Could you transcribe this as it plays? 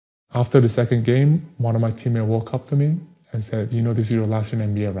After the second game, one of my teammates walked up to me and said, you know, this is your last year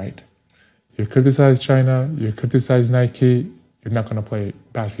in NBA, right? You criticize China, you criticize Nike, you're not going to play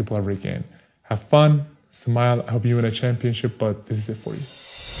basketball ever again. Have fun, smile, I hope you win a championship, but this is it for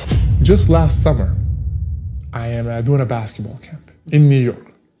you. Just last summer, I am doing a basketball camp in New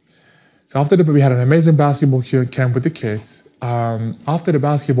York. So after we had an amazing basketball camp with the kids. After the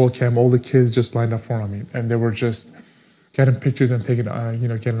basketball camp, all the kids just lined up in front of me, and they were just getting pictures and taking,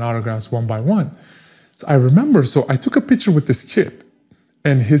 getting autographs one by one. So I remember, so I took a picture with this kid,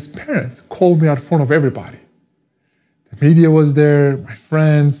 and his parents called me out in front of everybody. The media was there, my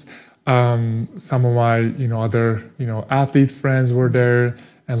friends, some of my, other, athlete friends were there,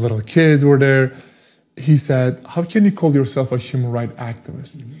 and little kids were there. He said, how can you call yourself a human rights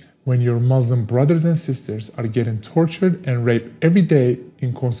activist when your Muslim brothers and sisters are getting tortured and raped every day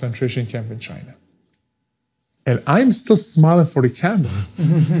in concentration camp in China? And I'm still smiling for the camera.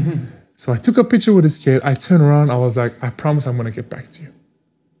 So I took a picture with this kid. I turned around. I was like, I promise I'm going to get back to you.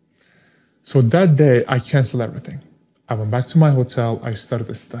 So that day, I canceled everything. I went back to my hotel. I started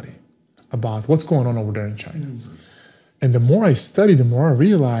to study about what's going on over there in China. And the more I studied, the more I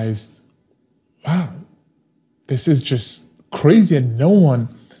realized, wow, this is just crazy, and no one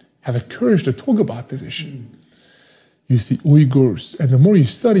have the courage to talk about this issue. You see Uyghurs, and the more you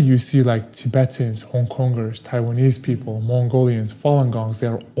study, you see like Tibetans, Hong Kongers, Taiwanese people, Mongolians, Falun Gongs, they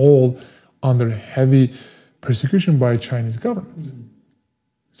are all under heavy persecution by Chinese government.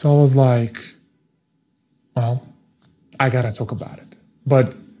 So I was like, well, I gotta talk about it.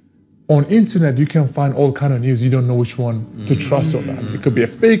 But on internet, you can find all kind of news. You don't know which one to trust or not. It could be a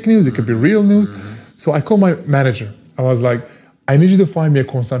fake news, it could be real news. So I called my manager. I was like, I need you to find me a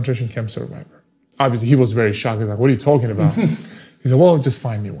concentration camp survivor. Obviously, he was very shocked. He's like, what are you talking about? He said, well, just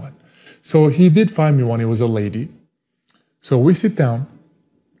find me one. So he did find me one. It was a lady. So we sit down,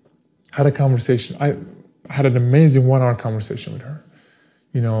 had a conversation. I had an amazing 1-hour conversation with her.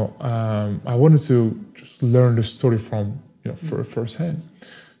 I wanted to just learn the story from, firsthand.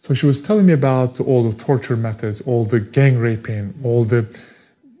 So she was telling me about all the torture methods, all the gang raping, all the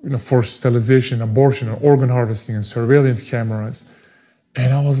forced sterilization, abortion, and organ harvesting, and surveillance cameras.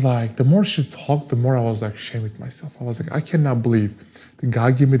 And I was like, the more she talked, the more I was like ashamed with myself. I was like, I cannot believe that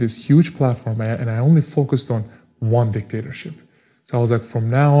God gave me this huge platform, and I only focused on one dictatorship. So I was like, from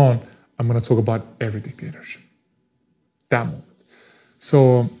now on, I'm going to talk about every dictatorship. That moment.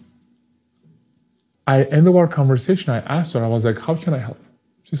 So I ended our conversation. I asked her, I was like, how can I help?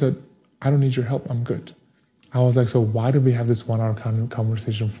 She said, I don't need your help. I'm good. I was like, so why did we have this 1-hour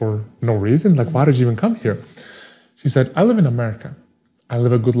conversation for no reason? Like, why did you even come here? She said, I live in America. I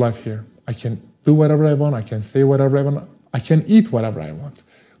live a good life here. I can do whatever I want. I can say whatever I want. I can eat whatever I want.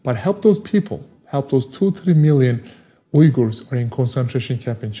 But help those people, help those 2-3 million Uyghurs are in concentration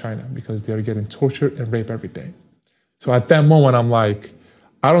camp in China because they are getting tortured and raped every day. So at that moment, I'm like,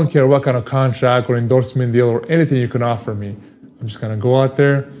 I don't care what kind of contract or endorsement deal or anything you can offer me. I'm just going to go out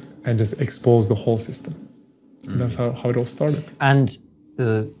there and just expose the whole system. And that's how it all started. And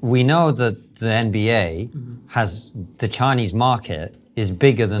we know that the NBA has, the Chinese market is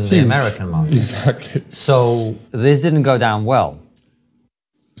bigger than the American market. Exactly. So this didn't go down well.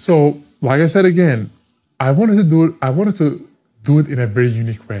 So, like I said again, I wanted to do it in a very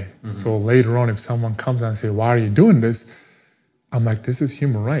unique way. So later on, if someone comes and say, why are you doing this? I'm like, this is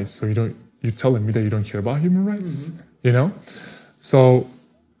human rights. So you're telling me that you don't care about human rights, So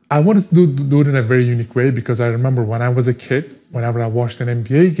I wanted to do it in a very unique way because I remember when I was a kid, whenever I watched an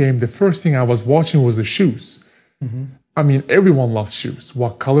NBA game, the first thing I was watching was the shoes. I mean, everyone loves shoes.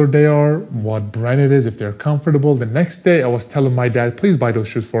 What color they are, what brand it is, if they're comfortable. The next day, I was telling my dad, please buy those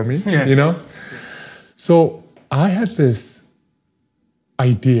shoes for me, So I had this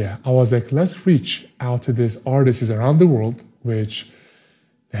idea. I was like, let's reach out to these artists around the world, which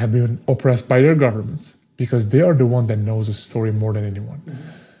they have been oppressed by their governments because they are the one that knows the story more than anyone.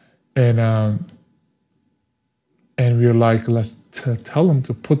 And we were like, let's tell them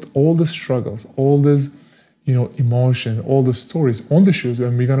to put all the struggles, all this, emotion, all the stories on the shoes,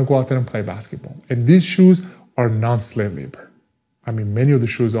 and we're gonna go out there and play basketball. And these shoes are non-slave labor. I mean, many of the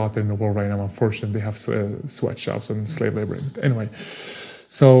shoes out there in the world right now, unfortunately, they have sweatshops and slave labor. Anyway,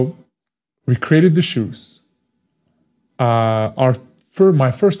 so we created the shoes.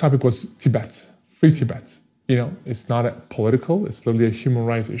 My first topic was Tibet, free Tibet. It's not a political, it's literally a human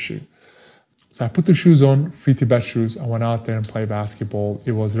rights issue. So I put the shoes on, free Tibet shoes. I went out there and played basketball.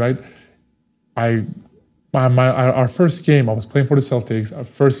 It was right. Our first game, I was playing for the Celtics. Our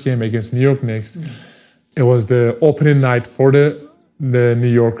first game against New York Knicks. It was the opening night for the New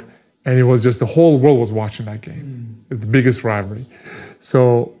York, and it was just the whole world was watching that game. It's the biggest rivalry.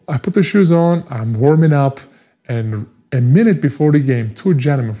 So I put the shoes on, I'm warming up, and a minute before the game, two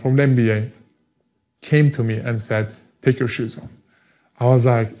gentlemen from the NBA came to me and said, take your shoes off. I was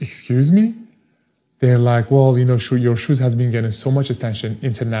like, excuse me? They're like, well, you know, your shoes has been getting so much attention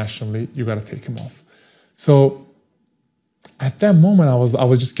internationally, you gotta take them off. So at that moment, I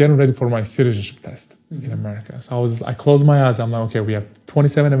was just getting ready for my citizenship test in America. So I closed my eyes, I'm like, okay, we have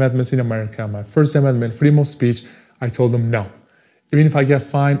 27 amendments in America. My first amendment, freedom of speech, I told them no. Even if I get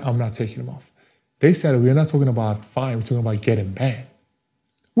fined, I'm not taking them off. They said, we're not talking about fine, we're talking about getting banned,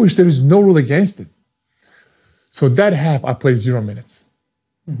 which there is no rule against it. So that half, I played 0 minutes,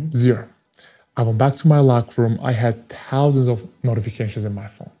 0. I went back to my locker room. I had thousands of notifications in my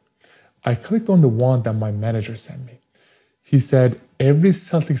phone. I clicked on the one that my manager sent me. He said, every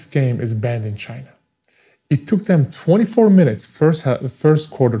Celtics game is banned in China. It took them 24 minutes, first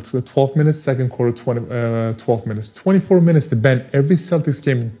quarter, 12 minutes, second quarter, 12 minutes, 24 minutes to ban every Celtics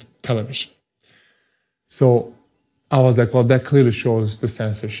game in television. So I was like, well, that clearly shows the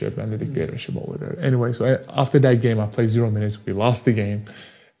censorship and the dictatorship over there. Anyway, so after that game, I played 0 minutes. We lost the game.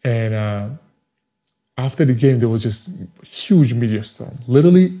 And after the game, there was just huge media storm.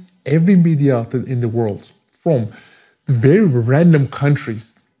 Literally every media outlet in the world from very random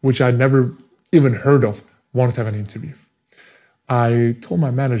countries, which I never even heard of, wanted to have an interview. I told my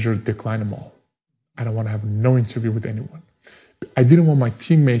manager to decline them all. I don't want to have no interview with anyone. I didn't want my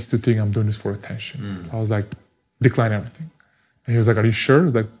teammates to think I'm doing this for attention. I was like, decline everything. And he was like, are you sure? I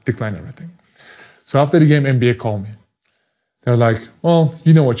was like, decline everything. So after the game, NBA called me. They're like, well,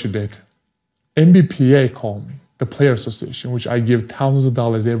 you know what you did. NBPA called me, the Player Association, which I give thousands of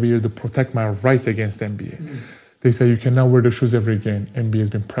dollars every year to protect my rights against NBA. They say, you cannot wear the shoes every game. NBA has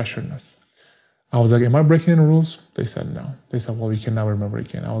been pressuring us. I was like, am I breaking any rules? They said no. They said, well, you cannot wear them every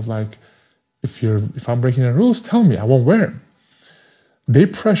game. I was like, if I'm breaking any rules, tell me, I won't wear them. They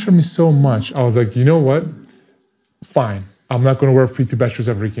pressured me so much. I was like, you know what? Fine. I'm not going to wear free to bet shoes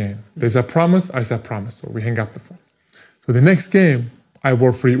every game. They said, promise? I said, promise. So we hang up the phone. So the next game, I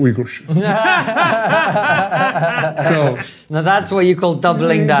wore free Uyghur shoes. So now that's what you call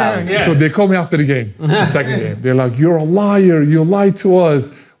doubling down. So they called me after the game, the second game. They're like, you're a liar. You lied to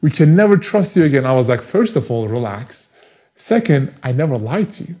us. We can never trust you again. I was like, first of all, relax. Second, I never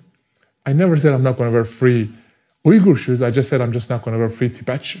lied to you. I never said I'm not going to wear free Uyghur shoes. I just said I'm just not going to wear free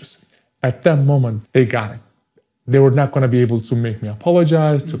Tibet shoes. At that moment, they got it. They were not going to be able to make me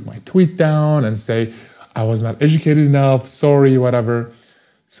apologize, took my tweet down and say I was not educated enough, sorry, whatever.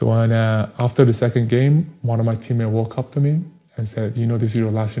 So when, after the second game, one of my teammates walked up to me and said, you know, this is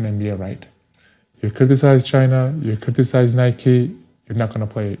your last year in NBA, right? You criticize China, you criticize Nike, you're not going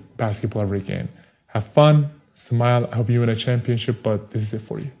to play basketball every game. Have fun, smile, I hope you win a championship, but this is it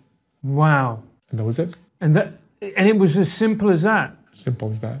for you. Wow. And that was it. And it was as simple as that? Simple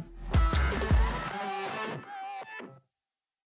as that.